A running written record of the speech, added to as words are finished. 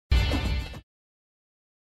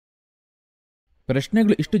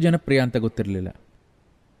ಪ್ರಶ್ನೆಗಳು ಇಷ್ಟು ಜನಪ್ರಿಯ ಅಂತ ಗೊತ್ತಿರಲಿಲ್ಲ.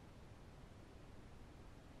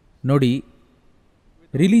 ನೋಡಿ,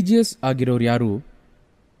 ರಿಲಿಜಿಯಸ್ ಆಗಿರೋರು ಯಾರು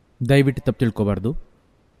ದಯವಿಟ್ಟು ತಪ್ಪು ತಿಳ್ಕೋಬಾರ್ದು.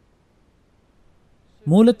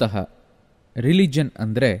 ಮೂಲತಃ ರಿಲಿಜನ್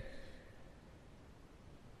ಅಂದರೆ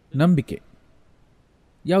ನಂಬಿಕೆ,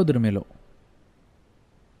 ಯಾವುದರ ಮೇಲೋ.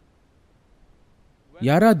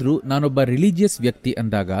 ಯಾರಾದರೂ ನಾನೊಬ್ಬ ರಿಲಿಜಿಯಸ್ ವ್ಯಕ್ತಿ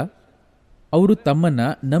ಅಂದಾಗ ಅವರು ತಮ್ಮನ್ನ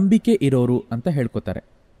ನಂಬಿಕೆ ಇರೋರು ಅಂತ ಹೇಳ್ಕೊತಾರೆ.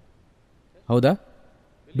 ಹೌದಾ?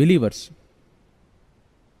 ಬಿಲೀವರ್ಸ್.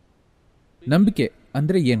 ನಂಬಿಕೆ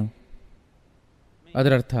ಅಂದರೆ ಏನು?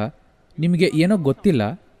 ಅದರರ್ಥ ನಿಮಗೆ ಏನೋ ಗೊತ್ತಿಲ್ಲ,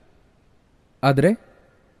 ಆದರೆ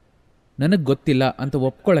ನನಗೆ ಗೊತ್ತಿಲ್ಲ ಅಂತ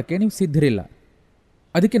ಒಪ್ಕೊಳ್ಳೋಕ್ಕೆ ನೀವು ಸಿದ್ಧರಿಲ್ಲ,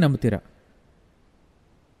 ಅದಕ್ಕೆ ನಂಬ್ತೀರ.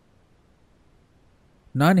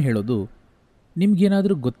 ನಾನು ಹೇಳೋದು,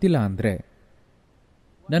 ನಿಮ್ಗೇನಾದರೂ ಗೊತ್ತಿಲ್ಲ ಅಂದರೆ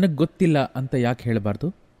ನನಗೆ ಗೊತ್ತಿಲ್ಲ ಅಂತ ಯಾಕೆ ಹೇಳಬಾರ್ದು?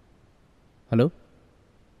 ಹಲೋ,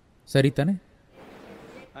 ಸರಿ ತಾನೆ?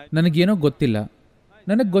 ನನಗೇನೋ ಗೊತ್ತಿಲ್ಲ,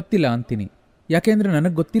 ನನಗೆ ಗೊತ್ತಿಲ್ಲ ಅಂತೀನಿ. ಯಾಕೆಂದರೆ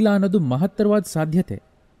ನನಗೆ ಗೊತ್ತಿಲ್ಲ ಅನ್ನೋದು ಮಹತ್ತರವಾದ ಸಾಧ್ಯತೆ.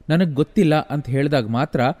 ನನಗೆ ಗೊತ್ತಿಲ್ಲ ಅಂತ ಹೇಳಿದಾಗ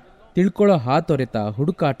ಮಾತ್ರ ತಿಳ್ಕೊಳ್ಳೋ ಹಾತೊರೆತ,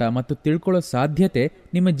 ಹುಡುಕಾಟ ಮತ್ತು ತಿಳ್ಕೊಳ್ಳೋ ಸಾಧ್ಯತೆ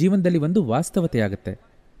ನಿಮ್ಮ ಜೀವನದಲ್ಲಿ ಒಂದು ವಾಸ್ತವತೆಯಾಗುತ್ತೆ.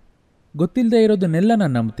 ಗೊತ್ತಿಲ್ಲದೆ ಇರೋದನ್ನೆಲ್ಲ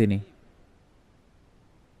ನಾನು ನಂಬ್ತೀನಿ.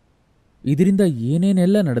 ಇದರಿಂದ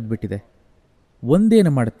ಏನೇನೆಲ್ಲ ನಡೆದ್ಬಿಟ್ಟಿದೆ.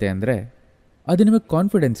 ಒಂದೇನು ಮಾಡುತ್ತೆ ಅಂದರೆ ಅದು ನಿಮಗೆ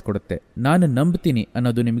ಕಾನ್ಫಿಡೆನ್ಸ್ ಕೊಡುತ್ತೆ. ನಾನು ನಂಬ್ತೀನಿ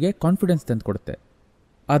ಅನ್ನೋದು ನಿಮಗೆ ಕಾನ್ಫಿಡೆನ್ಸ್ ತಂದು ಕೊಡುತ್ತೆ.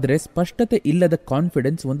 ಆದರೆ ಸ್ಪಷ್ಟತೆ ಇಲ್ಲದ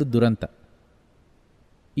ಕಾನ್ಫಿಡೆನ್ಸ್ ಒಂದು ದುರಂತ.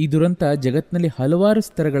 ಈ ದುರಂತ ಜಗತ್ತಿನಲ್ಲಿ ಹಲವಾರು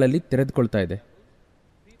ಸ್ತರಗಳಲ್ಲಿ ತೆರೆದುಕೊಳ್ತಾ ಇದೆ.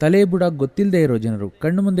 ತಲೆ ಬುಡ ಗೊತ್ತಿಲ್ಲದೆ ಇರೋ ಜನರು,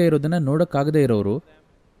 ಕಣ್ಣು ಮುಂದೆ ಇರೋದನ್ನ ನೋಡೋಕ್ಕಾಗದೇ ಇರೋರು,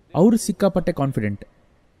 ಅವರು ಸಿಕ್ಕಾಪಟ್ಟೆ ಕಾನ್ಫಿಡೆಂಟ್.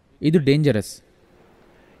 ಇದು dangerous.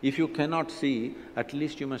 If you cannot see, at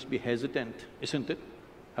least you must be hesitant, isn't it?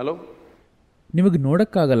 Hello? ನಿಮಗೆ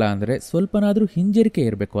ನೋಡೋಕ್ಕಾಗಲ್ಲ ಅಂದರೆ ಸ್ವಲ್ಪನಾದರೂ ಹಿಂಜರಿಕೆ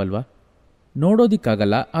ಇರಬೇಕು ಅಲ್ವಾ?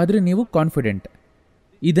 ನೋಡೋದಿಕ್ಕಾಗಲ್ಲ, ಆದರೆ ನೀವು ಕಾನ್ಫಿಡೆಂಟ್.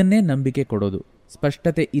 ಇದನ್ನೇ ನಂಬಿಕೆ ಕೊಡೋದು,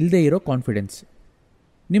 ಸ್ಪಷ್ಟತೆ ಇಲ್ಲದೆ ಇರೋ ಕಾನ್ಫಿಡೆನ್ಸ್.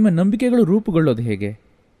 ನಿಮ್ಮ ನಂಬಿಕೆಗಳು ರೂಪುಗೊಳ್ಳೋದು ಹೇಗೆ?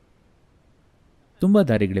 ತುಂಬ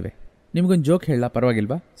ದಾರಿಗಳಿವೆ. ನಿಮಗೊಂದು ಜೋಕ್ ಹೇಳಲ್ಲ?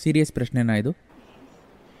 ಪರವಾಗಿಲ್ವಾ? ಸೀರಿಯಸ್ ಪ್ರಶ್ನೆನಾ ಇದು?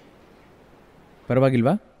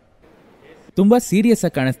 ಪರವಾಗಿಲ್ವಾ? ತುಂಬ ಸೀರಿಯಸ್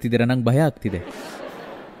ಆಗಿ ಕಾಣಿಸ್ತಿದ್ದೀರಾ, ನಂಗೆ ಭಯ ಆಗ್ತಿದೆ.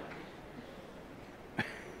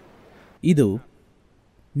 ಇದು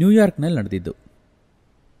ನ್ಯೂಯಾರ್ಕ್ನಲ್ಲಿ ನಡೆದಿದ್ದು.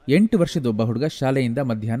 8 ವರ್ಷದ ಒಬ್ಬ ಹುಡುಗ ಶಾಲೆಯಿಂದ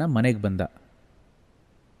ಮಧ್ಯಾಹ್ನ ಮನೆಗೆ ಬಂದ.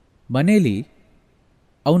 ಮನೇಲಿ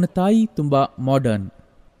ಅವನ ತಾಯಿ ತುಂಬ ಮಾಡರ್ನ್,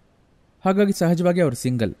 ಹಾಗಾಗಿ ಸಹಜವಾಗಿ ಅವರು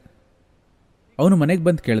ಸಿಂಗಲ್. ಅವನು ಮನೆಗೆ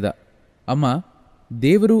ಬಂದು ಕೇಳ್ದ, ಅಮ್ಮ,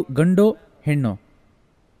 ದೇವರು ಗಂಡೋ ಹೆಣ್ಣೋ?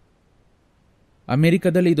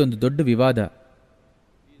 ಅಮೆರಿಕದಲ್ಲಿ ಇದೊಂದು ದೊಡ್ಡ ವಿವಾದ.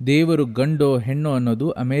 ದೇವರು ಗಂಡೋ ಹೆಣ್ಣೋ ಅನ್ನೋದು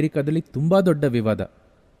ಅಮೆರಿಕದಲ್ಲಿ ತುಂಬ ದೊಡ್ಡ ವಿವಾದ.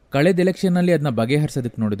 ಕಳೆದ ಎಲೆಕ್ಷನ್ನಲ್ಲಿ ಅದನ್ನ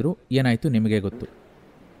ಬಗೆಹರಿಸೋದಕ್ಕೆ ನೋಡಿದ್ರು, ಏನಾಯಿತು ನಿಮಗೆ ಗೊತ್ತು.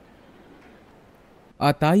 ಆ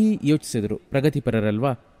ತಾಯಿ ಯೋಚಿಸಿದ್ರು,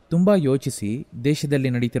 ಪ್ರಗತಿಪರರಲ್ವಾ, ತುಂಬ ಯೋಚಿಸಿ ದೇಶದಲ್ಲಿ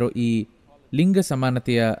ನಡೀತಿರೋ ಈ ಲಿಂಗ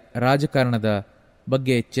ಸಮಾನತೆಯ ರಾಜಕಾರಣದ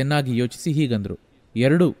ಬಗ್ಗೆ ಚೆನ್ನಾಗಿ ಯೋಚಿಸಿ ಹೀಗಂದ್ರು,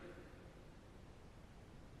 2.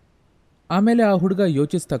 ಆಮೇಲೆ ಆ ಹುಡುಗ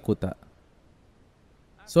ಯೋಚಿಸ್ತಾ ಕೂತ.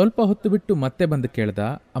 ಸ್ವಲ್ಪ ಹೊತ್ತು ಬಿಟ್ಟು ಮತ್ತೆ ಬಂದು ಕೇಳ್ದ,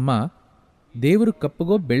 ಅಮ್ಮ, ದೇವರು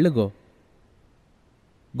ಕಪ್ಪಗೋ ಬೆಳ್ಳಗೋ?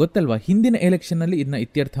 ಗೊತ್ತಲ್ವಾ, ಹಿಂದಿನ ಎಲೆಕ್ಷನ್ನಲ್ಲಿ ಇದನ್ನ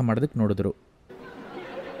ಇತ್ಯರ್ಥ ಮಾಡೋದಕ್ಕೆ ನೋಡಿದ್ರು.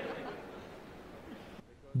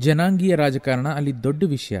 ಜನಾಂಗೀಯ ರಾಜಕಾರಣ ಅಲ್ಲಿ ದೊಡ್ಡ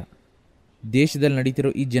ವಿಷಯ. ದೇಶದಲ್ಲಿ ನಡೀತಿರೋ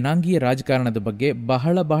ಈ ಜನಾಂಗೀಯ ರಾಜಕಾರಣದ ಬಗ್ಗೆ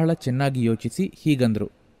ಬಹಳ ಬಹಳ ಚೆನ್ನಾಗಿ ಯೋಚಿಸಿ ಹೀಗಂದ್ರು,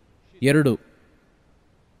 2.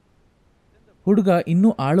 ಹುಡುಗ ಇನ್ನೂ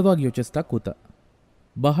ಆಳವಾಗಿ ಯೋಚಿಸ್ತಾ ಕೂತ.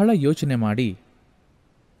 ಬಹಳ ಯೋಚನೆ ಮಾಡಿ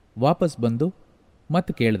ವಾಪಸ್ ಬಂದು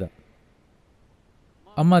ಮತ್ತೆ ಕೇಳ್ದ,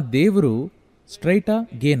 ಅಮ್ಮ, ದೇವರು ಸ್ಟ್ರೈಟಾ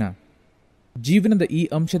ಗೇನಾ? ಜೀವನದ ಈ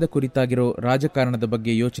ಅಂಶದ ಕುರಿತಾಗಿರೋ ರಾಜಕಾರಣದ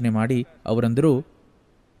ಬಗ್ಗೆ ಯೋಚನೆ ಮಾಡಿ ಅವರಂದರು,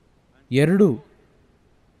 2.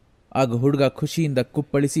 ಆಗ ಹುಡುಗ ಖುಷಿಯಿಂದ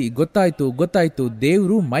ಕುಪ್ಪಳಿಸಿ, ಗೊತ್ತಾಯ್ತು ಗೊತ್ತಾಯ್ತು,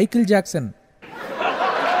 ದೇವರು ಮೈಕಲ್ ಜಾಕ್ಸನ್.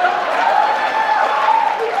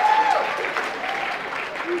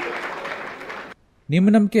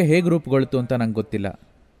 ನಿಮ್ಮ ನಂಬಿಕೆ ಹೇಗೆ ರೂಪುಗೊಳ್ತು ಅಂತ ನಂಗೆ ಗೊತ್ತಿಲ್ಲ.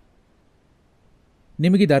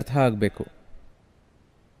 ನಿಮಗಿದು ಅರ್ಥ ಆಗಬೇಕು.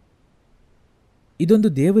 ಇದೊಂದು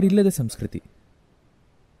ದೇವರಿಲ್ಲದ ಸಂಸ್ಕೃತಿ.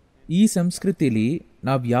 ಈ ಸಂಸ್ಕೃತಿಲಿ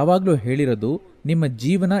ನಾವು ಯಾವಾಗಲೂ ಹೇಳಿರೋದು, ನಿಮ್ಮ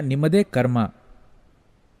ಜೀವನ ನಿಮ್ಮದೇ ಕರ್ಮ.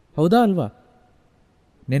 ಹೌದಾ ಅಲ್ವಾ?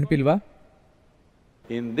 ನೆನಪಿಲ್ವಾ?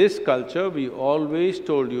 In this culture we always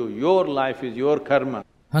told you your life is your karma.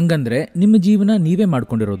 ಹಂಗಂದ್ರೆ ನಿಮ್ಮ ಜೀವನ ನೀವೇ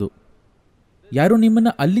ಮಾಡ್ಕೊಂಡಿರೋದು. ಯಾರೂ ನಿಮ್ಮನ್ನ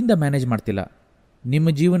ಅಲ್ಲಿಂದ ಮ್ಯಾನೇಜ್ ಮಾಡ್ತಿಲ್ಲ. ನಿಮ್ಮ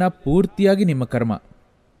ಜೀವನ ಪೂರ್ತಿಯಾಗಿ ನಿಮ್ಮ ಕರ್ಮ.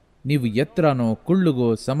 ನೀವು ಎತ್ತರನೋ ಕುಳ್ಳುಗೋ,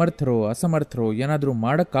 ಸಮರ್ಥರೋ ಅಸಮರ್ಥರೋ, ಏನಾದರೂ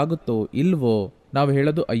ಮಾಡೋಕ್ಕಾಗುತ್ತೋ ಇಲ್ವೋ, ನಾವು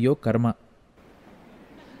ಹೇಳೋದು ಅಯ್ಯೋ ಕರ್ಮ.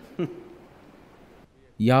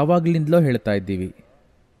 ಯಾವಾಗ್ಲಿಂದಲೋ ಹೇಳ್ತಾ ಇದ್ದೀವಿ,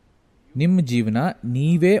 ನಿಮ್ಮ ಜೀವನ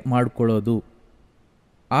ನೀವೇ ಮಾಡ್ಕೊಳ್ಳೋದು.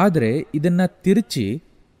 ಆದರೆ ಇದನ್ನ ತಿರುಚಿ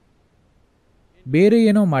ಬೇರೆ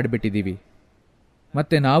ಏನೋ ಮಾಡಿಬಿಟ್ಟಿದ್ದೀವಿ.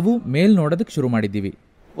 ಮತ್ತೆ ನಾವು ಮೇಲ್ ನೋಡೋದಕ್ಕೆ ಶುರು ಮಾಡಿದ್ದೀವಿ.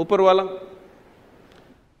 ಉಪರ್ವಾಲ,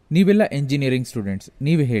 ನೀವೆಲ್ಲ ಎಂಜಿನಿಯರಿಂಗ್ ಸ್ಟೂಡೆಂಟ್ಸ್,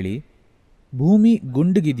 ನೀವು ಹೇಳಿ, ಭೂಮಿ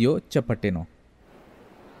ಗುಂಡುಗಿದೆಯೋ ಚಪ್ಪಟ್ಟೆನೋ?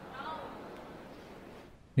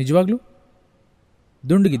 ನಿಜವಾಗ್ಲೂ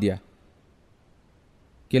ದುಂಡುಗಿದೆಯಾ?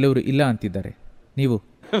 ಕೆಲವರು ಇಲ್ಲ ಅಂತಿದ್ದಾರೆ. ನೀವು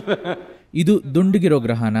ಇದು ದುಂಡುಗಿರೋ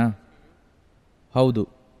ಗ್ರಹನಾ? ಹೌದು.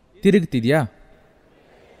 ತಿರುಗ್ತಿದ್ಯಾ?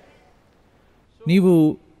 ನೀವು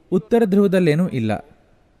ಉತ್ತರ ಧ್ರುವದಲ್ಲೇನೂ ಇಲ್ಲ,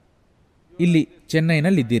 ಇಲ್ಲಿ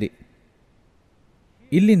ಚೆನ್ನೈನಲ್ಲಿದ್ದೀರಿ.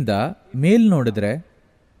 ಇಲ್ಲಿಂದ ಮೇಲ್ ನೋಡಿದ್ರೆ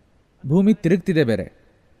ಭೂಮಿ ತಿರುಗ್ತಿದೆ ಬೇರೆ.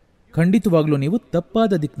 ಖಂಡಿತವಾಗ್ಲೂ ನೀವು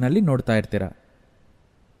ತಪ್ಪಾದ ದಿಕ್ಕಿನಲ್ಲಿ ನೋಡ್ತಾ ಇರ್ತೀರ.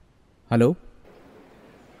 ಹಲೋ,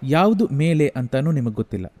 ಯಾವುದು ಮೇಲೆ ಅಂತಾನೂ ನಿಮಗೆ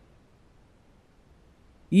ಗೊತ್ತಿಲ್ಲ.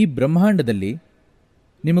 ಈ ಬ್ರಹ್ಮಾಂಡದಲ್ಲಿ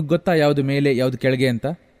ನಿಮಗೆ ಗೊತ್ತಾ ಯಾವುದು ಮೇಲೆ ಯಾವುದು ಕೆಳಗೆ ಅಂತ?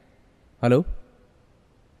 ಹಲೋ,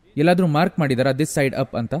 ಎಲ್ಲಾದರೂ ಮಾರ್ಕ್ ಮಾಡಿದಾರಾ ದಿಸ್ ಸೈಡ್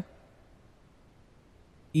ಅಪ್ ಅಂತ?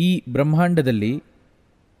 ಈ ಬ್ರಹ್ಮಾಂಡದಲ್ಲಿ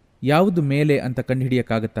ಯಾವುದು ಮೇಲೆ ಅಂತ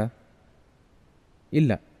ಕಂಡುಹಿಡಿಯಕ್ಕಾಗತ್ತಾ?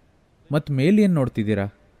 ಇಲ್ಲ. ಮತ್ತು ಮೇಲೆ ಏನು ನೋಡ್ತಿದ್ದೀರಾ?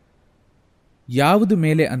 ಯಾವುದು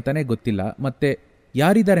ಮೇಲೆ ಅಂತಾನೆ ಗೊತ್ತಿಲ್ಲ, ಮತ್ತೆ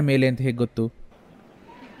ಯಾರಿದ್ದಾರೆ ಮೇಲೆ ಅಂತ ಹೇಗೆ ಗೊತ್ತು?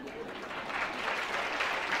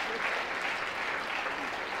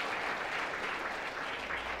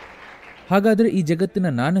 ಹಾಗಾದರೆ ಈ ಜಗತ್ತಿನ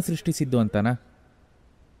ನಾನು ಸೃಷ್ಟಿಸಿದ್ದು ಅಂತಾನಾ?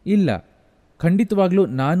 ಇಲ್ಲ. ಖಂಡಿತವಾಗ್ಲೂ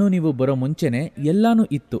ನಾನು ನೀವು ಬರೋ ಮುಂಚೆನೆ ಎಲ್ಲಾನೂ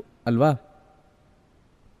ಇತ್ತು ಅಲ್ವಾ?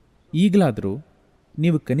 ಈಗಲಾದರೂ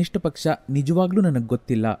ನೀವು ಕನಿಷ್ಠ ಪಕ್ಷ ನಿಜವಾಗ್ಲೂ ನನಗೆ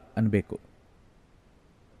ಗೊತ್ತಿಲ್ಲ ಅನ್ಬೇಕು.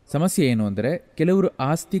 ಸಮಸ್ಯೆ ಏನು ಅಂದರೆ, ಕೆಲವರು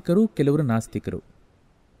ಆಸ್ತಿಕರು, ಕೆಲವರು ನಾಸ್ತಿಕರು.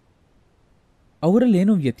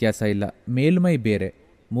 ಅವರಲ್ಲೇನೂ ವ್ಯತ್ಯಾಸ ಇಲ್ಲ. ಮೇಲ್ಮೈ ಬೇರೆ,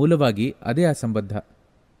 ಮೂಲವಾಗಿ ಅದೇ ಅಸಂಬದ್ಧ.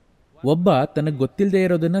 ಒಬ್ಬ ತನಗೆ ಗೊತ್ತಿಲ್ಲದೆ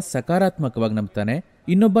ಇರೋದನ್ನ ಸಕಾರಾತ್ಮಕವಾಗಿ ನಂಬ್ತಾನೆ,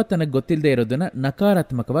 ಇನ್ನೊಬ್ಬ ತನಗೆ ಗೊತ್ತಿಲ್ಲದೆ ಇರೋದನ್ನ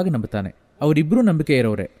ನಕಾರಾತ್ಮಕವಾಗಿ ನಂಬ್ತಾನೆ. ಅವರಿಬ್ಬರೂ ನಂಬಿಕೆ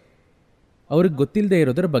ಇರೋರೆ, ಅವ್ರಿಗೆ ಗೊತ್ತಿಲ್ಲದೆ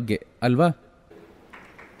ಇರೋದರ ಬಗ್ಗೆ ಅಲ್ವಾ?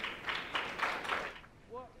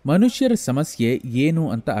 ಮನುಷ್ಯರ ಸಮಸ್ಯೆ ಏನು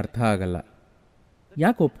ಅಂತ ಅರ್ಥ ಆಗಲ್ಲ.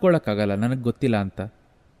 ಯಾಕೆ ಒಪ್ಕೊಳ್ಳೋಕ್ಕಾಗಲ್ಲ ನನಗೆ ಗೊತ್ತಿಲ್ಲ ಅಂತ?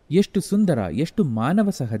 ಎಷ್ಟು ಸುಂದರ, ಎಷ್ಟು ಮಾನವ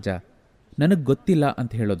ಸಹಜ ನನಗೆ ಗೊತ್ತಿಲ್ಲ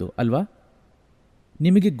ಅಂತ ಹೇಳೋದು ಅಲ್ವಾ?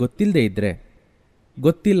 ನಿಮಗೆ ಗೊತ್ತಿಲ್ಲದೆ ಇದ್ರೆ,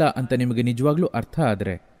 ಗೊತ್ತಿಲ್ಲ ಅಂತ ನಿಮಗೆ ನಿಜವಾಗ್ಲೂ ಅರ್ಥ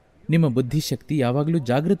ಆದರೆ, ನಿಮ್ಮ ಬುದ್ಧಿಶಕ್ತಿ ಯಾವಾಗಲೂ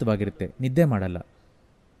ಜಾಗೃತವಾಗಿರುತ್ತೆ, ನಿದ್ದೆ ಮಾಡಲ್ಲ.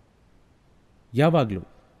 ಯಾವಾಗಲೂ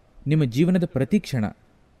ನಿಮ್ಮ ಜೀವನದ ಪ್ರತಿ ಕ್ಷಣ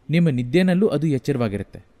ನಿಮ್ಮ ನಿದ್ದೆನಲ್ಲೂ ಅದು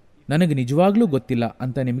ಎಚ್ಚರವಾಗಿರುತ್ತೆ. ನನಗೆ ನಿಜವಾಗ್ಲೂ ಗೊತ್ತಿಲ್ಲ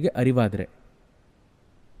ಅಂತ ನಿಮಗೆ ಅರಿವಾದರೆ,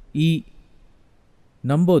 ಈ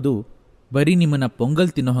ನಂಬೋದು ಬರೀ ನಿಮ್ಮನ್ನ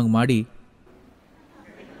ಪೊಂಗಲ್ ತಿನ್ನೋ ಹಂಗೆ ಮಾಡಿ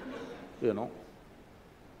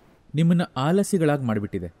ನಿಮ್ಮನ್ನ ಆಲಸಿಗಳಾಗಿ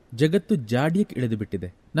ಮಾಡಿಬಿಟ್ಟಿದೆ. ಜಗತ್ತು ಜಾಡ್ಯಕ್ಕೆ ಇಳಿದು ಬಿಟ್ಟಿದೆ.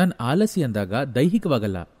 ನಾನು ಆಲಸಿ ಅಂದಾಗ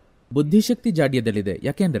ದೈಹಿಕವಾಗಲ್ಲ, ಬುದ್ಧಿಶಕ್ತಿ ಜಾಡ್ಯದಲ್ಲಿದೆ.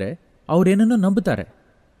 ಯಾಕೆಂದ್ರೆ ಅವರೇನನ್ನೋ ನಂಬುತ್ತಾರೆ.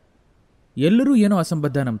 ಎಲ್ಲರೂ ಏನೋ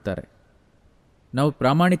ಅಸಂಬದ್ಧ ನಂಬ್ತಾರೆ. ನಾವು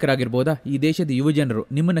ಪ್ರಾಮಾಣಿಕರಾಗಿರ್ಬೋದಾ? ಈ ದೇಶದ ಯುವಜನರು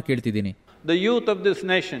ನಿಮ್ಮನ್ನ ಕೇಳ್ತಿದ್ದೀನಿ,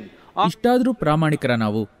 ಇಷ್ಟಾದ್ರೂ ಪ್ರಾಮಾಣಿಕರ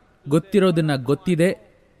ನಾವು? ಗೊತ್ತಿರೋದನ್ನ ಗೊತ್ತಿದೆ,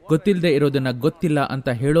 ಗೊತ್ತಿಲ್ಲದೆ ಇರೋದನ್ನ ಗೊತ್ತಿಲ್ಲ ಅಂತ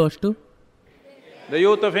ಹೇಳೋ ಅಷ್ಟು? The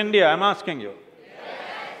youth of India, I am asking you.